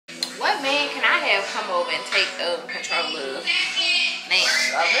have come over and take control of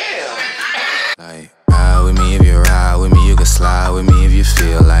Like, ride with me if you ride with me, you can slide with me if you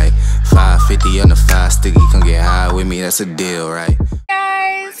feel like 550 on the 5 sticky, come get high with me, that's a deal, right?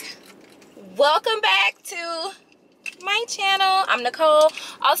 guys, welcome back to my channel. I'm Nicole,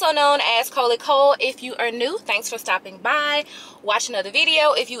 also known as Kollie Kole. If you are new, thanks for stopping by. Watch another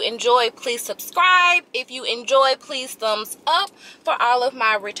video. If you enjoy, please subscribe. If you enjoy, please thumbs up. For all of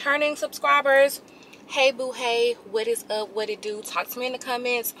my returning subscribers, hey boo hey, what is up, what it do? Talk to me in the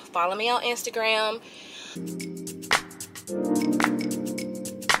comments. Follow me on Instagram.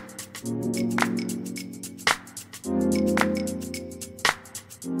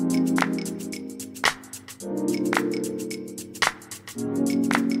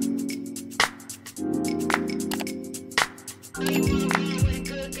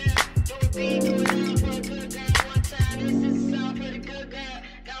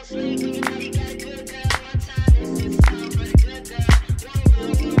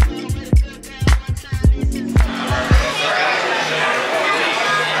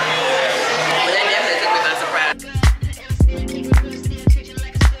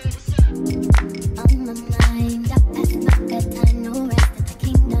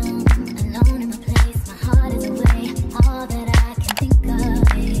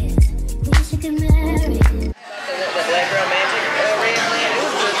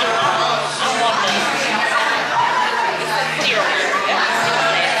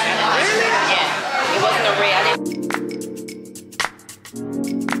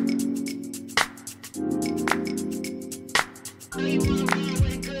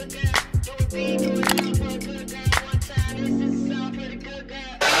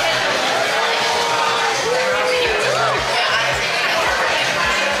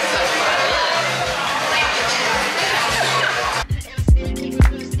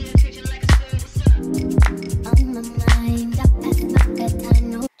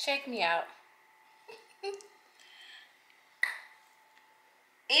 Check me out.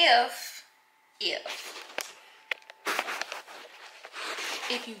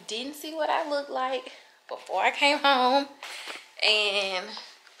 If you didn't see what I looked like before I came home and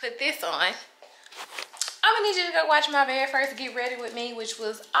put this on, I'm gonna need you to go watch my very first Get Ready With Me, which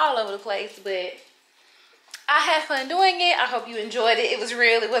was all over the place, but I had fun doing it. I hope you enjoyed it. It was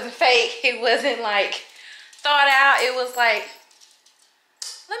real, it wasn't fake, it wasn't like thought out. It was like,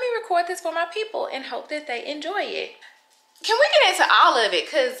 let me record this for my people and hope that they enjoy it. Can we get into all of it?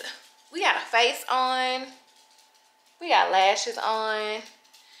 Because we got a face on, we got lashes on,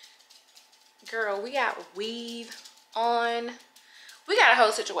 girl, we got weave on, we got a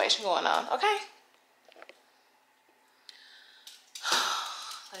whole situation going on, okay?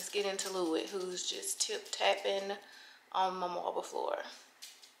 Let's get into Louis, who's just tip-tapping on my marble floor.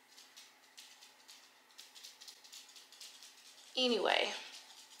 Anyway,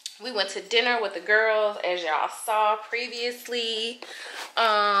 we went to dinner with the girls, as y'all saw previously.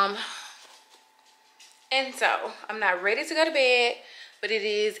 And so I'm not ready to go to bed, but it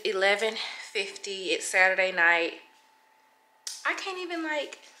is 11:50. It's Saturday night. I can't even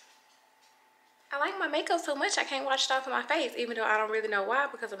I like my makeup so much I can't wash it off of my face, even though I don't really know why,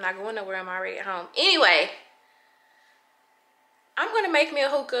 because I'm not going nowhere. I'm already at home. Anyway, I'm gonna make me a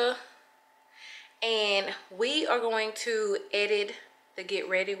hookah and we are going to edit the Get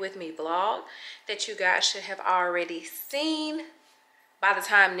Ready With Me vlog that you guys should have already seen by the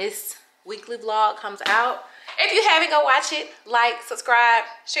time this weekly vlog comes out. If you haven't, go watch it, like, subscribe,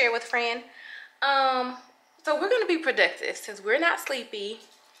 share it with a friend. So we're gonna be productive since we're not sleepy.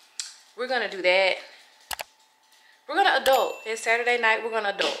 We're gonna do that. We're gonna adult. It's Saturday night, we're gonna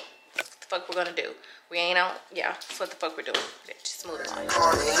adult. That's what the fuck we're gonna do. We ain't on, yeah, that's what the fuck we're doing. Just move on.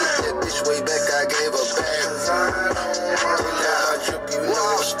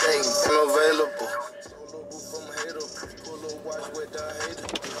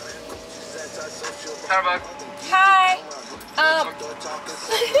 Hi.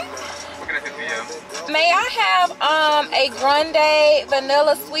 May I have a grande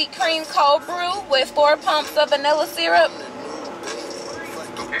vanilla sweet cream cold brew with 4 pumps of vanilla syrup?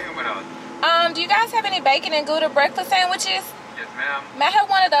 Okay, and what else? Do you guys have any bacon and Gouda breakfast sandwiches? Yes, ma'am. May I have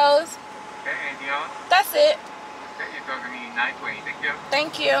one of those? Okay, anything else? That's it. Okay, you're talking to me 920. Thank you.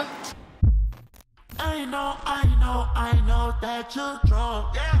 Thank you. I know that you're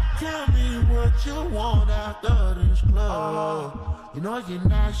drunk. Yeah. Tell me what you want after this club. You know you're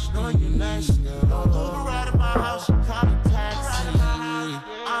nasty. Don't move around in my house, you call a taxi.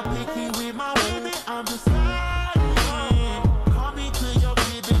 I'm picky with my women, I'm deciding. Call me to your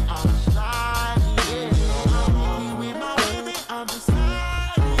baby, I'm sliding. I'm picky with my women, I'm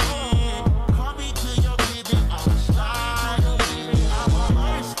deciding. Call me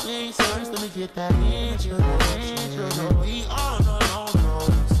get that intro. We all know,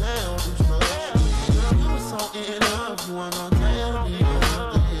 sell this love. You were so in love, you weren't gonna tell me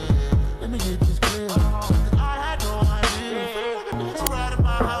nothing. Let me get this clear. I had no idea. To ride at my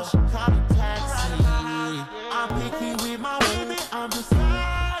house, you call a taxi. I'm picky with my women, I'm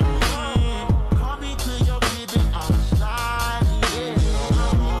deciding. Call me to your business, I'm sliding.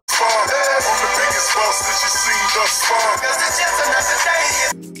 I'm the biggest boss that you seen thus far. 'Cause it's just another day.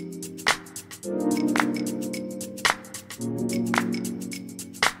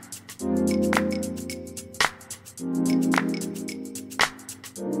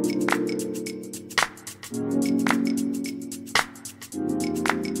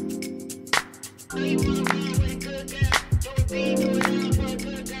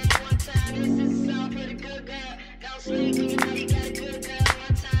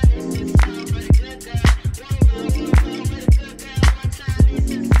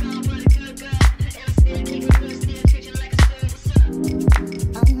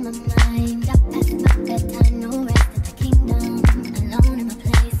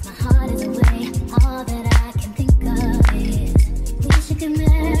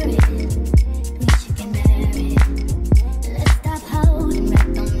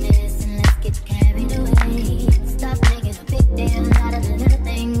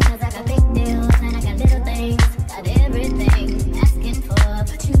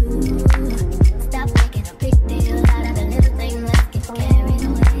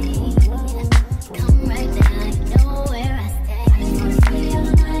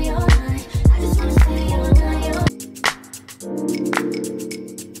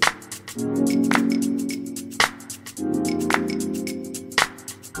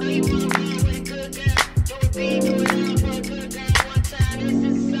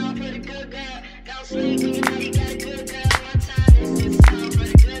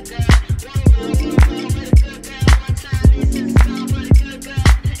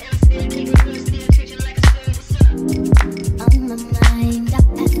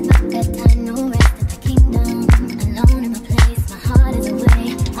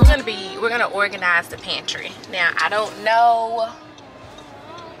 Organize the pantry. Now I don't know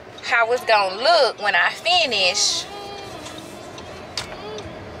how it's gonna look when I finish,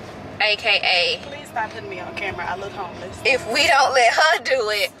 aka please stop putting me on camera, I look homeless. If we don't let her do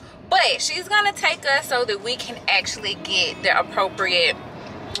it, but she's gonna take us so that we can actually get the appropriate,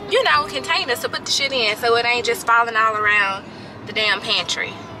 you know, containers to put the shit in so it ain't just falling all around the damn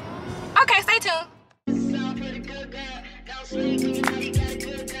pantry. Okay, stay tuned.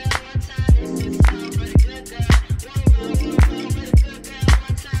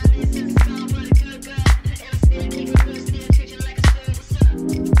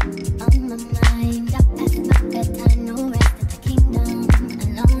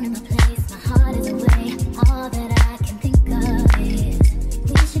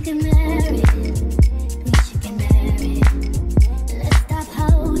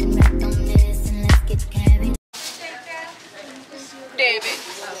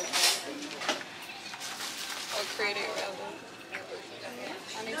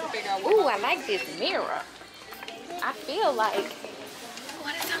 Ooh, I like this mirror. I feel like,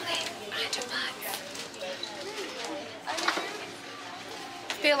 what is on it? $100.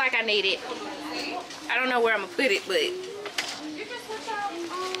 I feel like I need it. I don't know where I'm gonna put it, but.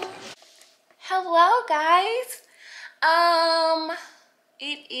 Hello, guys.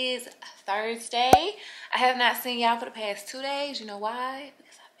 It is Thursday. I have not seen y'all for the past 2 days. You know why?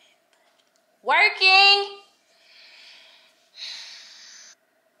 Because I've been working.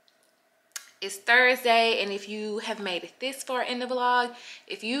 It's Thursday, and if you have made it this far in the vlog,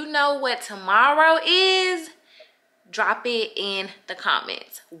 if you know what tomorrow is, drop it in the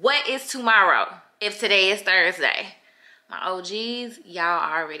comments. What is tomorrow if today is Thursday? My OGs, y'all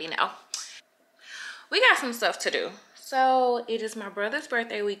already know. We got some stuff to do. So it is my brother's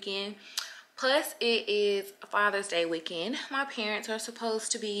birthday weekend, plus it is Father's Day weekend. My parents are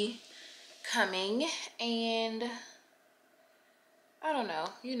supposed to be coming, and I don't know,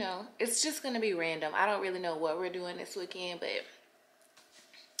 you know, it's just gonna be random. I don't really know what we're doing this weekend, but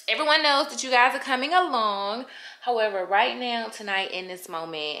everyone knows that you guys are coming along. However, right now, tonight, in this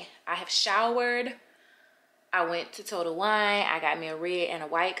moment, I have showered. I went to Total Wine. I got me a red and a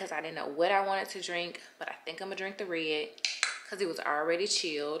white because I didn't know what I wanted to drink, but I think I'm gonna drink the red because it was already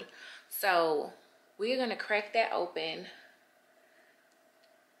chilled. So we're gonna crack that open.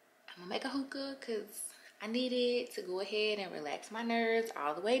 I'm gonna make a hookah because I need it to go ahead and relax my nerves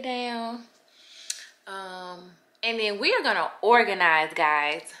all the way down. And then we are gonna organize,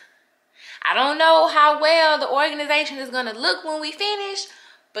 guys. I don't know how well the organization is gonna look when we finish,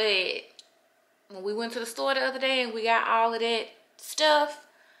 but when we went to the store the other day and we got all of that stuff,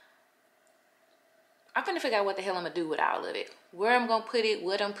 I'm finna figure out what the hell I'm gonna do with all of it. Where I'm gonna put it,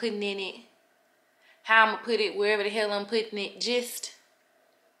 what I'm putting in it, how I'm gonna put it, wherever the hell I'm putting it. Just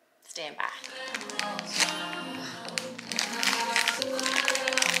stand by.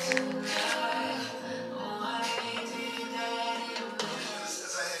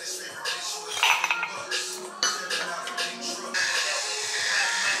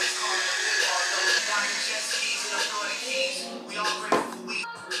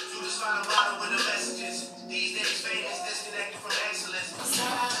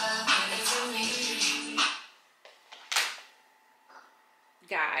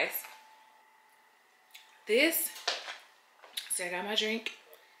 Guys, so I got my drink.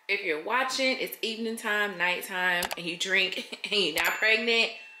 If you're watching, it's evening time, nighttime, and you drink and you're not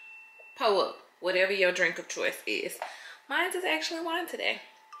pregnant, pull up whatever your drink of choice is. Mine is actually wine today.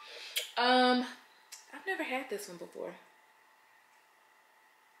 I've never had this one before.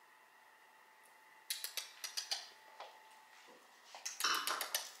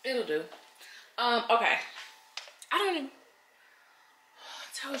 It'll do. Okay. I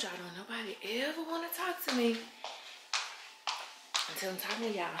told y'all, don't nobody ever want to talk to me until I'm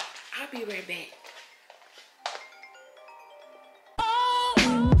talking to y'all. I'll be right back.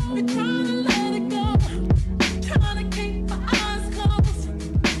 Been trying to let it go, trying to keep my eyes closed,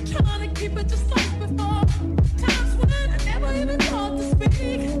 trying to keep it just like before. Times when I never even thought to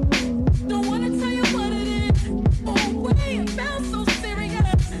speak. Don't wanna tell you what it is. Oh, way it felt so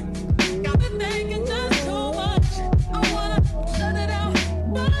serious. Got me thinking just too much. I wanna shut it out,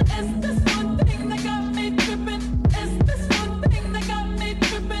 but it's this one thing that got me tripping. It's this one thing that got me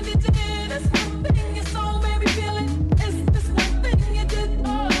tripping. It did. It's one thing your soul made me feel it. It's this one thing you did.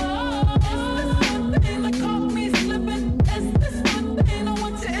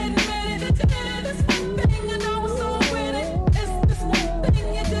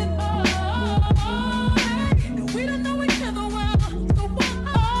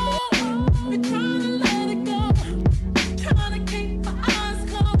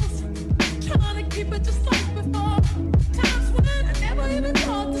 Just like before, times when I never even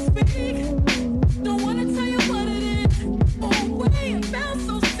thought to speak. Don't wanna tell you what it is. Oh, way it felt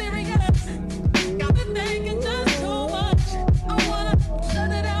so serious. Got me thinking just too much. I wanna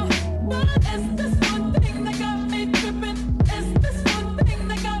shut it out, but it's this one thing that got me tripping. It's this one thing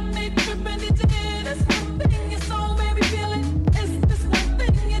that got me tripping. It did. It's one thing your soul made me feel it. It's this one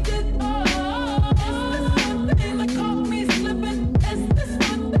thing you did. It's this one thing that caught me slipping. It's this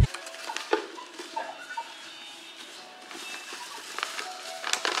one thing.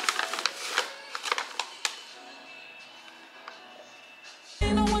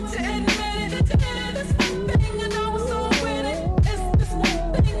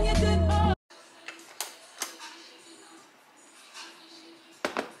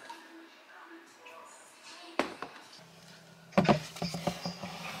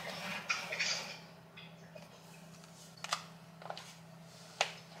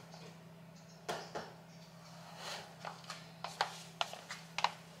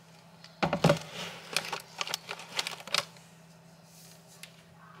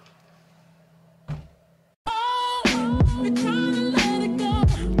 Been trying to let it go,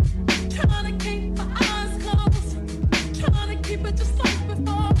 trying to keep my eyes closed, trying to keep it just like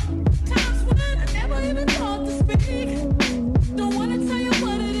before. Times when I never even thought to speak. Don't wanna tell you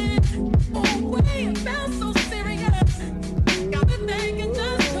what it is. Oh, way it felt so serious. Got me thinking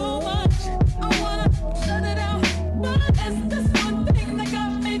just too much. I wanna shut it out, but it's this one thing that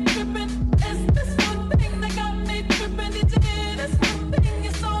got me tripping. It's this one thing that got me tripping. It did. It's one thing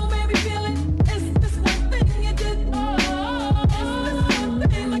your soul made me feel it. It's this one thing you did.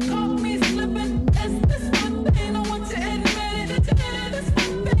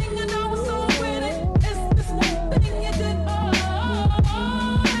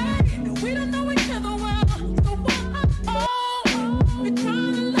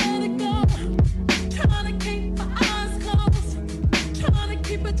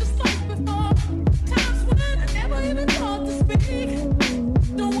 Just like before, times when I never even thought to speak.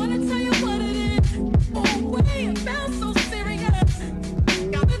 Don't wanna tell you what it is. Oh, way it felt so serious.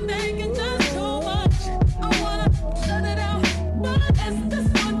 Got me thinking just too much. I wanna shut it out, but it's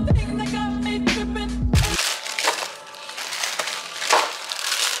this one thing that got me tripping.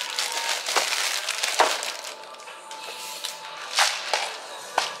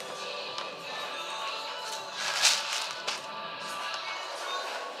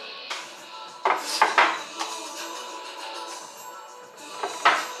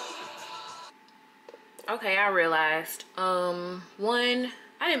 Okay, I realized, one,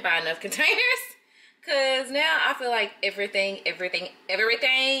 I didn't buy enough containers. Cause now I feel like everything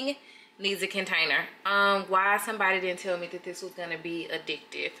needs a container. Why somebody didn't tell me that this was gonna be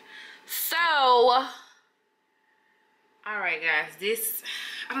addictive. So, all right guys, this,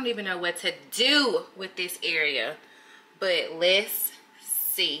 I don't even know what to do with this area, but let's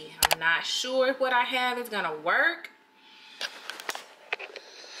see. I'm not sure if what I have is gonna work,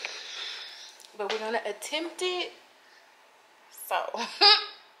 but we're gonna attempt it. So,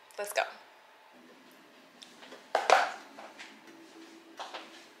 let's go.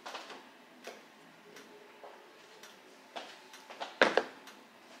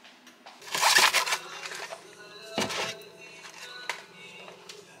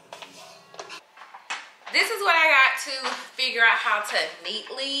 This is what I got to figure out how to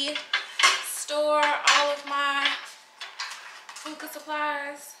neatly store all of my hookah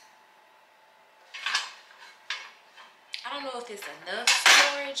supplies. I don't know if it's enough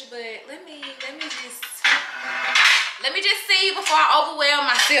storage, but let me just see before I overwhelm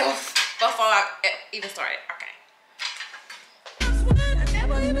myself before I even start it. Okay.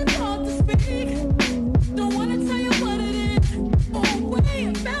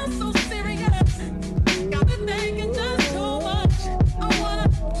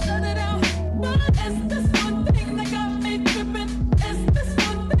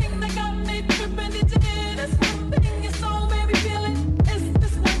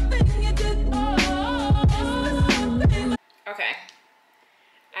 Okay,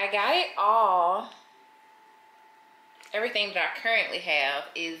 I got it all. Everything that I currently have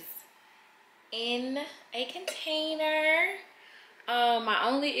is in a container. My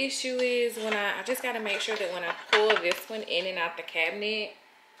only issue is when I just got to make sure that when I pull this one in and out the cabinet,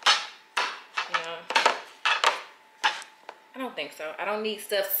 you know, I don't think so. I don't need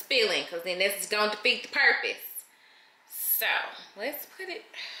stuff spilling, because then this is going to defeat the purpose. So let's put it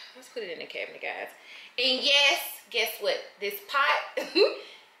in the cabinet, guys. And yes, guess what? This pot,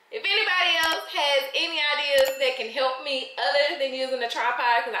 if anybody else has any ideas that can help me other than using a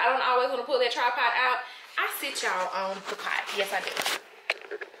tripod, because I don't always want to pull that tripod out, I sit y'all on the pot. Yes, I do.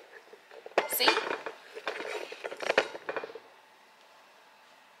 See?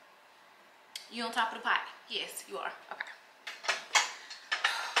 You on top of the pot? Yes, you are. Okay.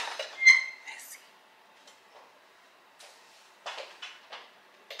 Let's see.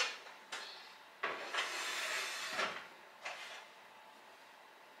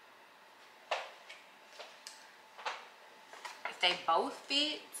 If they both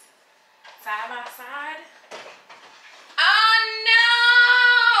fit side by side. Oh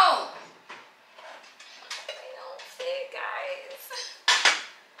no! They don't fit, guys.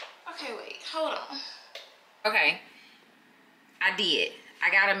 Okay, wait, hold on. Okay, I did.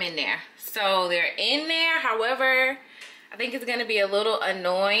 I got them in there. So they're in there. However, I think it's gonna be a little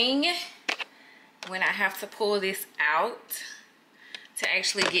annoying when I have to pull this out to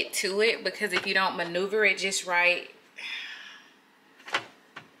actually get to it, because if you don't maneuver it just right,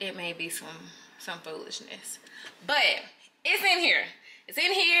 it may be some foolishness. But it's in here. It's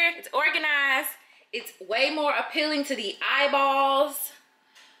in here. It's organized. It's way more appealing to the eyeballs.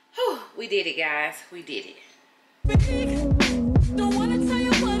 Whew, we did it, guys. We did it. Don't wanna tell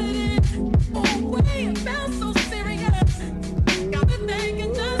you what it is. Oh, way it felt so serious. Got me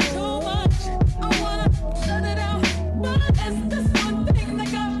thinking just too much. I wanna shut it out, but it's this one thing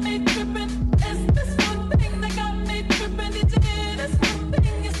that got me tripping. It's this one thing that got me tripping. It did. This one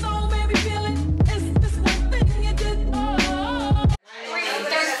thing your soul made me feel it. It's this one thing you did. Oh.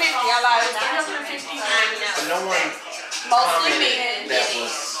 350. I lied. It was 350. But no one Mostly me. that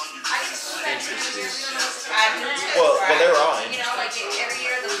was interested. Well, they were all interested. You know, like every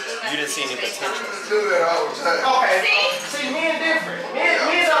year You didn't see any potential. Do that all the time. Okay. See, men different. Men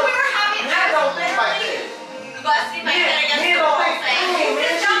So we were having don't think like that. busting my head against the wall saying,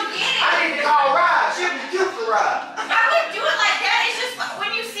 I need to call Rod. She'll be cute for Rod. I wouldn't do it like that. It's just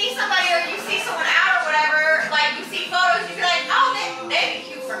when you see somebody or you see someone out or whatever, like you see photos, you be like, oh, they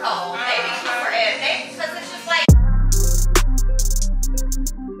be cute for Cole. They be cute for Ed. Because it's just like.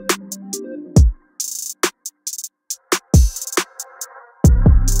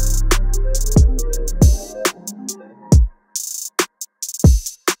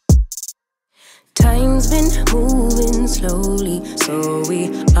 Time's been moving slowly, so we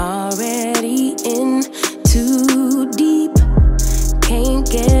already in too deep. Can't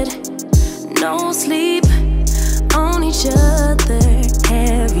get no sleep on each other,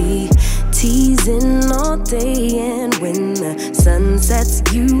 heavy teasing all day. And when the sun sets,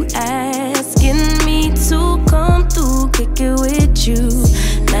 you asking me to come through, kick it with you.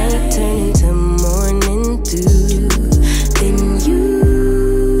 Night turn into morning dew, then you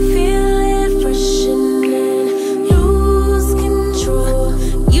feel it rushing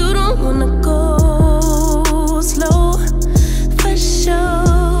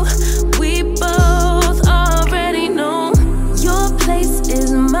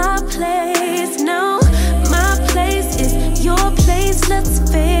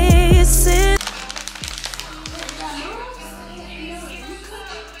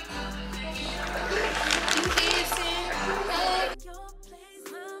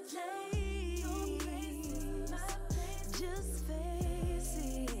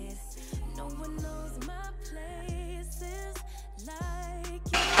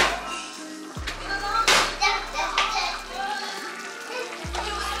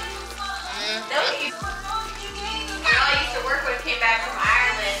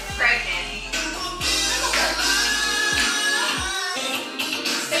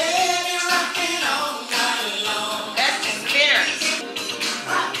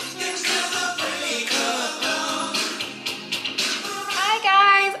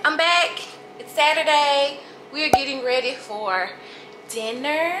ready for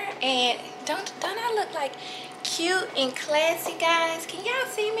dinner. And don't I look like cute and classy, guys? Can y'all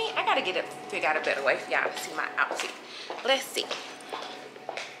see me? I gotta figure out a better way for y'all to see my outfit. Let's see.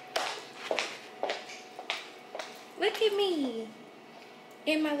 Look at me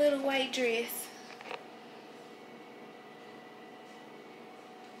in my little white dress.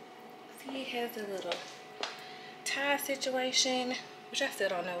 See, it has a little tie situation, which I still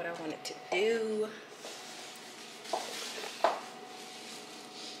don't know what I wanted to do.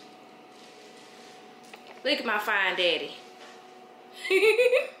 Look at my fine daddy.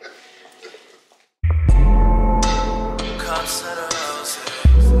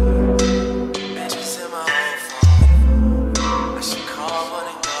 Bitches in my own phone. I should call one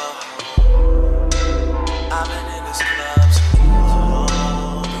and go home. I've been in this club so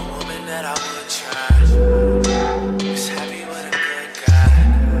long. The woman that I would try is happy with a good guy.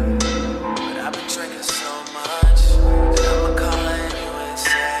 But I've been drinking so much that I'ma call her anyway and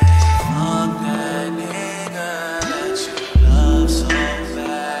say, fuck that nigga that you love so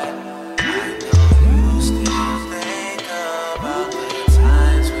bad. I know you still think about the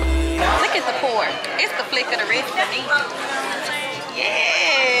times we had. Look at the pork. It's the flick of the wrist for me.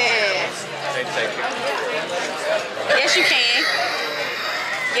 Yes. Yes, you can.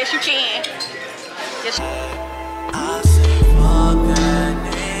 Yes, you can. Yes. I say fuck that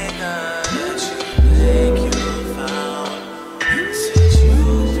nigga that you think you found. Since you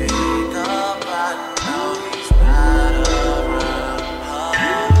pick up, I know he's not around.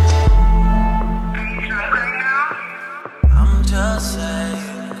 I'm just saying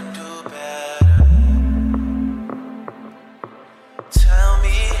you can do better. Tell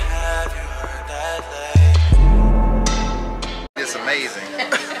me, have you heard that lately? It's amazing.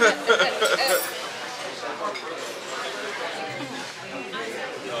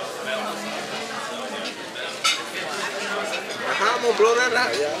 How I'm gonna blow that out,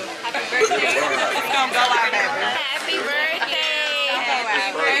 y'all? Happy birthday. It's gonna go out, baby. Happy birthday.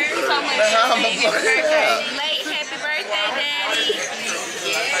 Happy birthday. So much happy birthday. Late happy birthday, Daddy.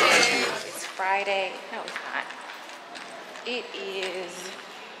 Yes. It's Friday. No, it's not. It is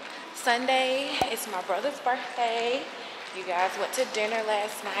Sunday. It's my brother's birthday. You guys went to dinner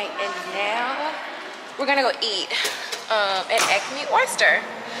last night, and now we're gonna go eat at Acme Oyster.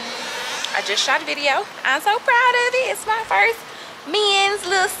 I just shot a video. I'm so proud of it. It's my first men's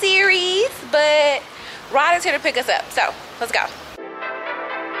little series, but Rod is here to pick us up. So let's go.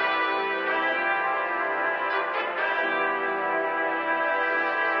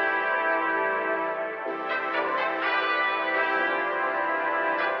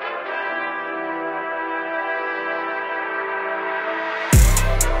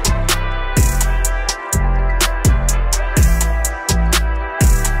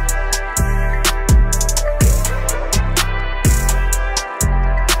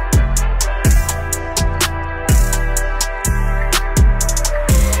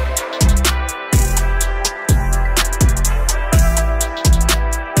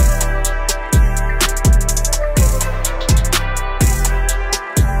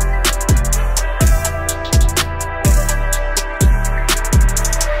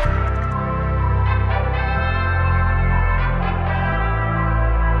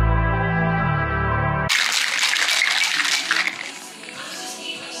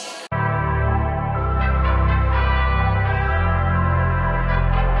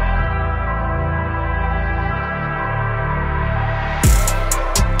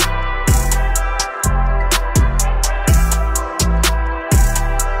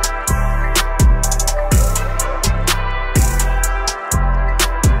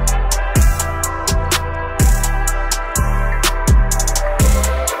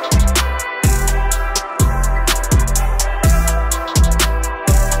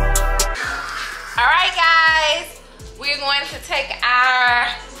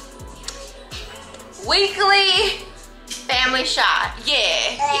 weekly family shot.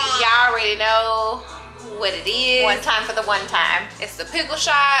 Yeah, y'all already know what it is. One time for the one time. It's the pickle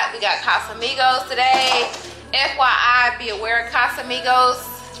shot. We got Casamigos today. FYI, be aware of Casamigos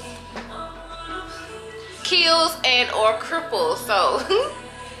kills and or cripples. So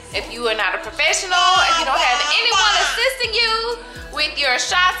if you are not a professional, if you don't have anyone assisting you with your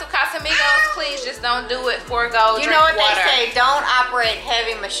shots of Casamigos, please just don't do it. Forego. You know what they say, don't operate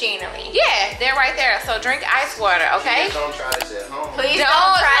heavy machinery. Yeah, they're right there. So drink ice water, okay? Please don't try this at home. Please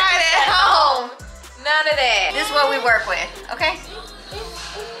don't try it at home. None of that. This is what we work with, okay?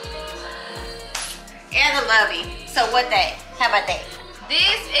 And the lovey. So what day? How about that?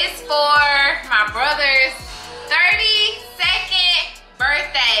 This is for my brother's 32nd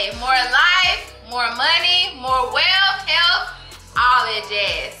birthday. More life, more money, more wealth.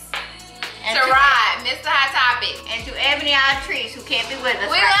 And to Rod, Mr. Hot Topic. And to Ebony Altrice, who can't be with us.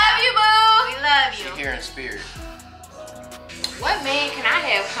 We love you, boo. We love you. Here in spirit. What man can I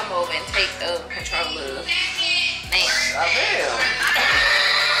have come over and take control of? Man.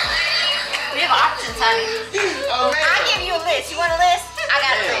 We have options, honey. Oh, man. I'll give you a list. You want a list? I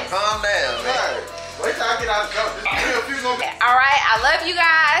got a list. Calm down, man. Wait till I get out of the car. All right, I love you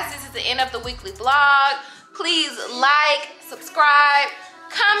guys. This is the end of the weekly vlog. Please like, subscribe,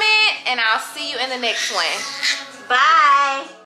 comment, and I'll see you in the next one. Bye.